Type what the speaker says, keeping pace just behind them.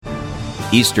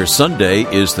Easter Sunday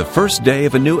is the first day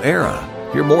of a new era.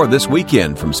 Hear more this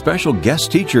weekend from special guest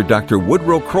teacher Dr.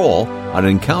 Woodrow Kroll on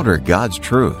Encounter God's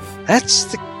Truth. That's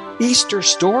the Easter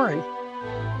story.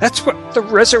 That's what the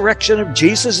resurrection of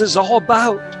Jesus is all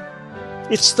about.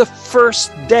 It's the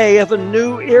first day of a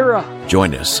new era.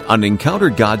 Join us on Encounter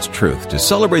God's Truth to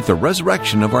celebrate the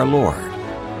resurrection of our Lord.